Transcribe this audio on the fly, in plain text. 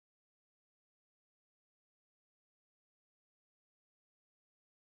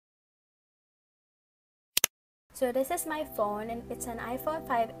So this is my phone, and it's an iPhone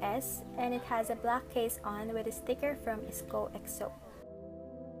 5S, and it has a black case on with a sticker from exo-l.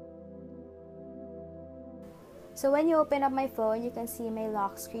 So when you open up my phone, you can see my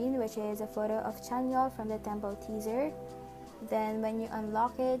lock screen, which is a photo of Chanyeol from the Temple teaser. Then when you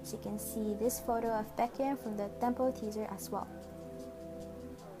unlock it, you can see this photo of Baekhyun from the Temple teaser as well.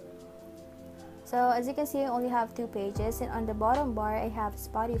 So as you can see, I only have 2 pages, and on the bottom bar I have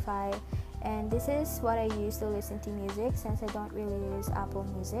Spotify, and this is what I use to listen to music since I don't really use Apple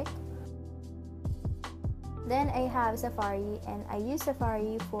Music. Then I have Safari, and I use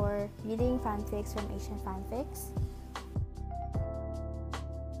Safari for reading fanfics from Asian fanfics.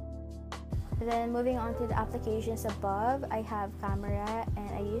 Then moving on to the applications above, I have camera, and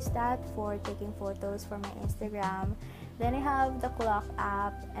I use that for taking photos for my Instagram. Then I have the clock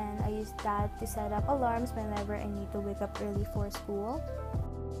app, and I use that to set up alarms whenever I need to wake up early for school.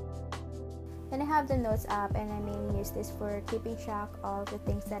 Then I have the notes app, and I mainly use this for keeping track of the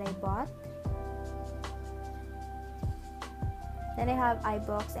things that I bought. Then I have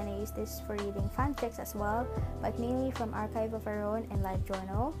iBooks, and I use this for reading fanfics as well, but mainly from Archive of Our Own and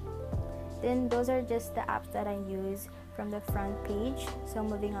LiveJournal. Then those are just the apps that I use from the front page. So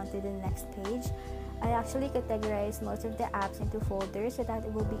moving on to the next page, I actually categorize most of the apps into folders so that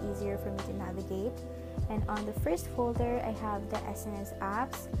it will be easier for me to navigate. And on the first folder, I have the SNS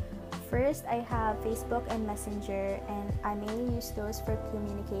apps. First, I have Facebook and Messenger, and I mainly use those for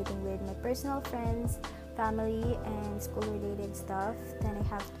communicating with my personal friends, family, and school-related stuff. Then I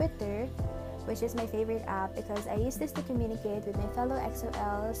have Twitter, which is my favorite app because I use this to communicate with my fellow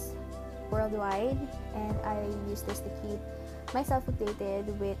exo-ls worldwide, and I use this to keep myself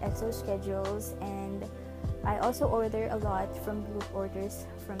updated with exo schedules, and I also order a lot from group orders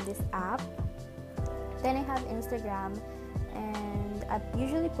from this app. Then I have Instagram, and I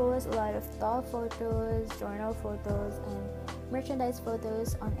usually post a lot of doll photos, journal photos, and merchandise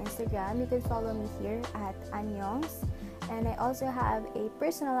photos on Instagram. You can follow me here at ahnyeongs. And I also have a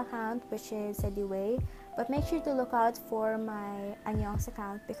personal account, which is Sediway, but make sure to look out for my ahnyeongs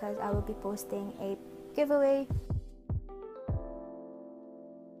account because I will be posting a giveaway.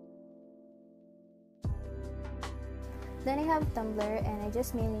 Then I have Tumblr, and I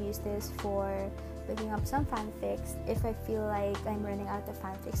just mainly use this for picking up some fanfics if I feel like I'm running out of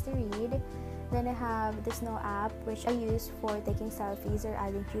fanfics to read. Then I have the Snow app, which I use for taking selfies or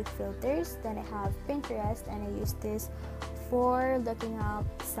adding cute filters. Then I have Pinterest, and I use this for looking up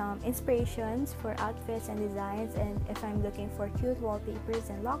some inspirations for outfits and designs, and if I'm looking for cute wallpapers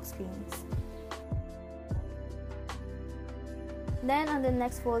and lock screens. Then on the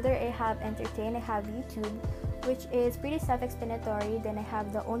next folder, I have Entertain. I have YouTube, which is pretty self-explanatory. Then I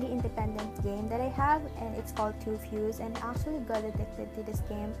have the only independent game that I have, and it's called Two Fuse, and I actually got addicted to this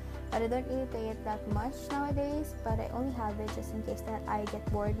game, but I don't really play it that much nowadays, but I only have it just in case that I get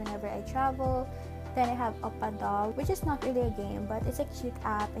bored whenever I travel. Then I have Oppa Doll, which is not really a game, but it's a cute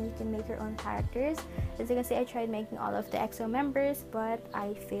app, and you can make your own characters. As you can see, I tried making all of the EXO members, but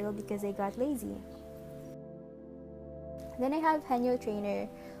I failed because I got lazy. Then I have Henyo Trainer,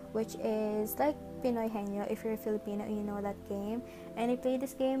 which is like Pinoy Henyo. If you're Filipino, you know that game. And I play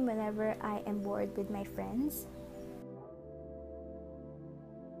this game whenever I am bored with my friends.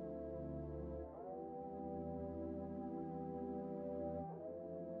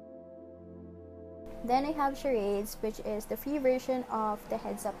 Then I have Charades, which is the free version of the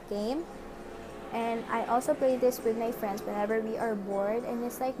Heads Up game. And I also play this with my friends whenever we are bored, and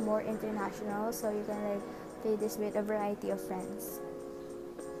it's like more international, so you can like play this with a variety of friends.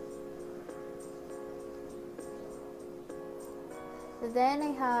 Then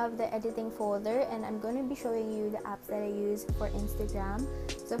I have the editing folder, and I'm going to be showing you the apps that I use for Instagram.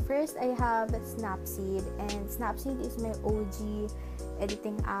 So first I have Snapseed, and Snapseed is my OG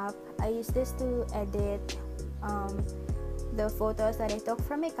editing app. I use this to edit the photos that I took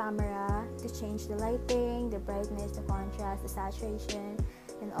from my camera, to change the lighting, the brightness, the contrast, the saturation,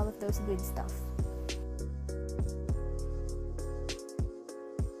 and all of those good stuff.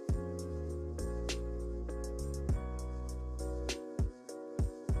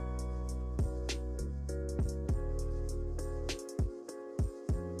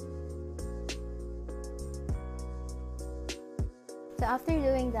 So after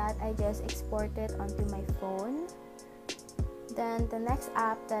doing that, I just export it onto my phone. Then the next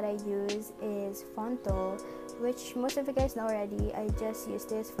app that I use is Fonto, which most of you guys know already. I just use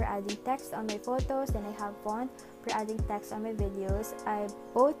this for adding text on my photos, then I have Font for adding text on my videos. I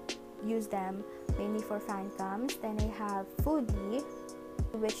both use them mainly for fan cams. Then I have Foodie,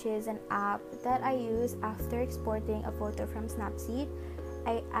 which is an app that I use after exporting a photo from Snapseed.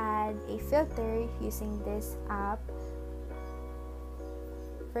 I add a filter using this app.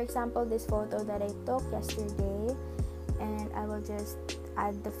 For example, this photo that I took yesterday, and I will just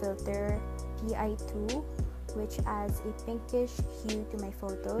add the filter PI2, which adds a pinkish hue to my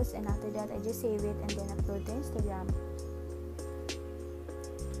photos, and after that I just save it and then upload to Instagram.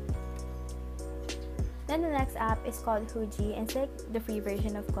 Then the next app is called Huji, and it's like the free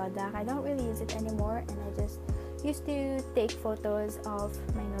version of Kodak. I don't really use it anymore, and I just used to take photos of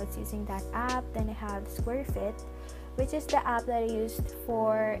my notes using that app. Then I have SquareFit, which is the app that I used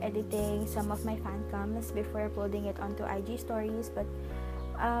for editing some of my fan cams before uploading it onto IG stories. But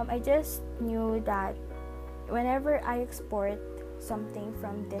I just knew that whenever I export something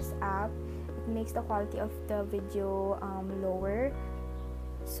from this app, it makes the quality of the video lower.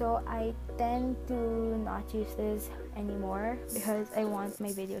 So I tend to not use this anymore because I want my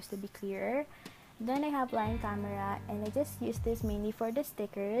videos to be clearer. Then I have Line Camera, and I just use this mainly for the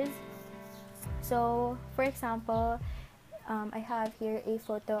stickers. So for example, I have here a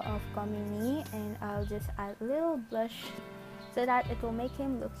photo of Komini, and I'll just add a little blush so that it will make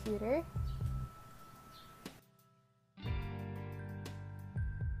him look cuter.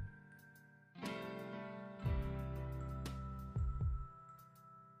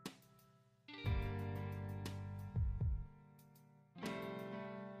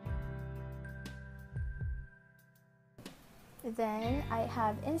 Then I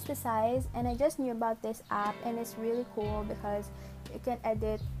have Instasize, and I just knew about this app, and it's really cool because you can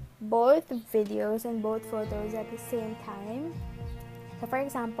edit both videos and both photos at the same time. So for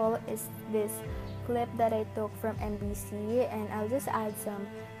example, is this clip that I took from MBC, and I'll just add some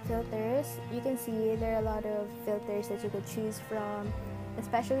filters. You can see there are a lot of filters that you could choose from,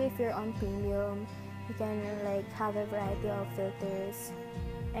 especially if you're on premium. You can like have a variety of filters.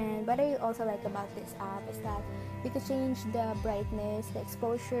 And what I also like about this app is that you can change the brightness, the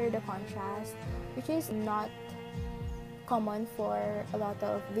exposure, the contrast, which is not common for a lot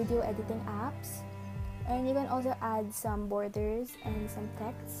of video editing apps. And you can also add some borders and some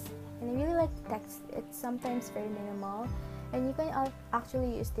text. And I really like text. It's sometimes very minimal. And you can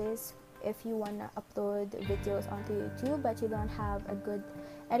actually use this if you want to upload videos onto YouTube but you don't have a good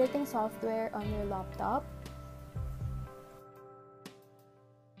editing software on your laptop.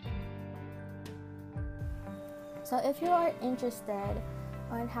 So if you are interested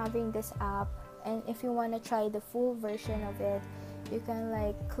on having this app, and if you want to try the full version of it, you can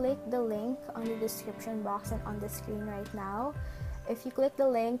like click the link on the description box and on the screen right now. If you click the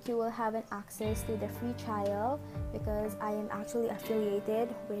link, you will have an access to the free trial because I am actually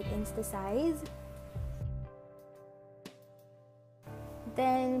affiliated with Instasize.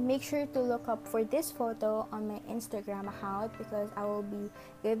 Then make sure to look up for this photo on my Instagram account because I will be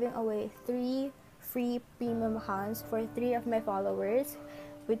giving away 3 free premium accounts for 3 of my followers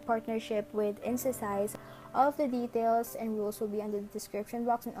with partnership with Instasize. All of the details and rules will be under the description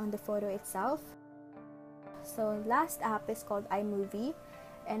box and on the photo itself. So last app is called iMovie,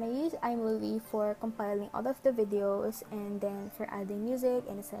 and I use iMovie for compiling all of the videos and then for adding music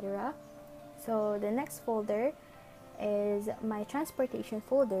and etc. So the next folder is my transportation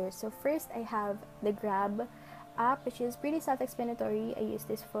folder. So first I have the Grab app, which is pretty self-explanatory. I use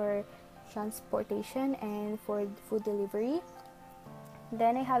this for transportation and for food delivery.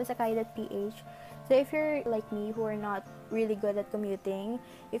 Then I have Sakai.ph. So if you're like me who are not really good at commuting,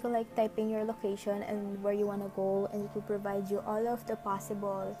 you can like type in your location and where you want to go, and it will provide you all of the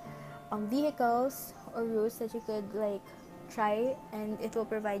possible vehicles or routes that you could like try, and it will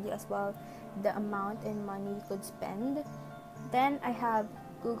provide you as well the amount and money you could spend. Then I have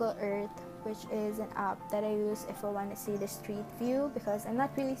Google Earth, which is an app that I use if I want to see the street view because I'm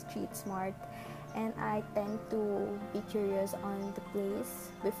not really street smart and I tend to be curious on the place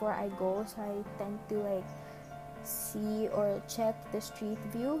before I go, so I tend to like see or check the street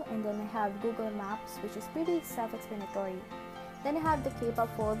view. And then I have Google Maps, which is pretty self-explanatory. Then I have the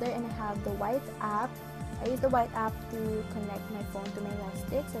K-pop folder, and I have the white app. I use the white app to connect my phone to my light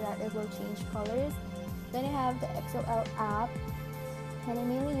stick so that it will change colors. Then I have the exo-l app, and I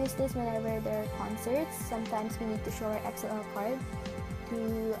mainly use this whenever there are concerts. Sometimes we need to show our exo-l card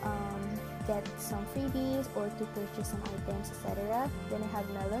to get some freebies or to purchase some items, etc. Then I have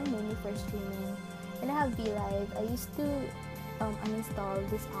Melon, mainly for streaming. Then I have VLive. I used to uninstall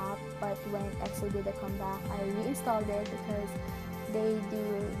this app, but when EXO did a comeback, I reinstalled it because they do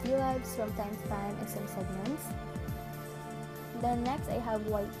VLives from time to time in some segments. Then next I have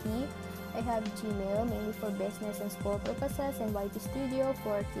YT. I have Gmail, mainly for business and school purposes, and YT Studio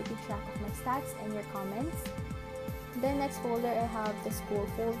for keeping track of my stats and your comments. Then next folder I have the school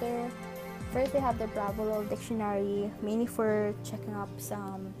folder. First, I have the Bravo dictionary, mainly for checking up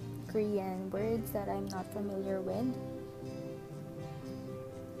some Korean words that I'm not familiar with.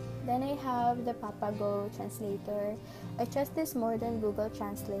 Then I have the Papago translator. I trust this more than Google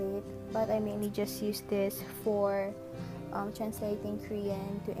Translate, but I mainly just use this for translating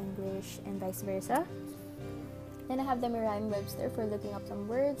Korean to English and vice versa. Then I have the Merriam-Webster for looking up some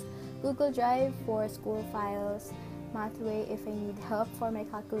words, Google Drive for school files, Mathway if I need help for my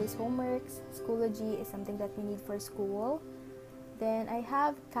calculus homeworks, Schoology is something that we need for school. Then I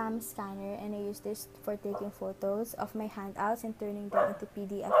have Cam Scanner, and I use this for taking photos of my handouts and turning them into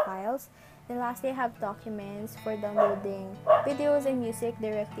PDF files. Then lastly, I have Documents for downloading videos and music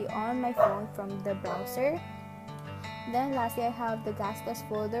directly on my phone from the browser. Then lastly, I have the Gastos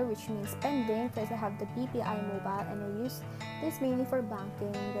folder, which means spending. First, I have the PPI mobile, and I use this mainly for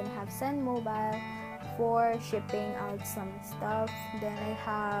banking. Then I have Send mobile for shipping out some stuff. Then I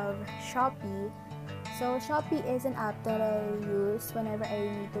have Shopee. So Shopee is an app that I use whenever I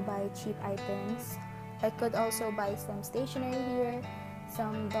need to buy cheap items. I could also buy some stationery here,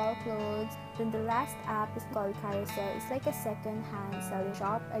 some doll clothes. Then the last app is called Carousel. It's like a second-hand selling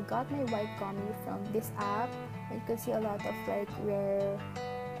shop. I got my white gummy from this app. You could see a lot of like rare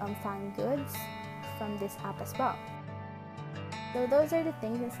fan goods from this app as well. So those are the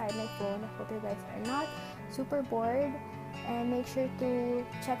things inside my phone. I hope you guys are not super bored, and make sure to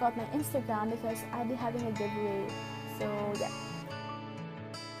check out my Instagram because I'll be having a giveaway. So yeah.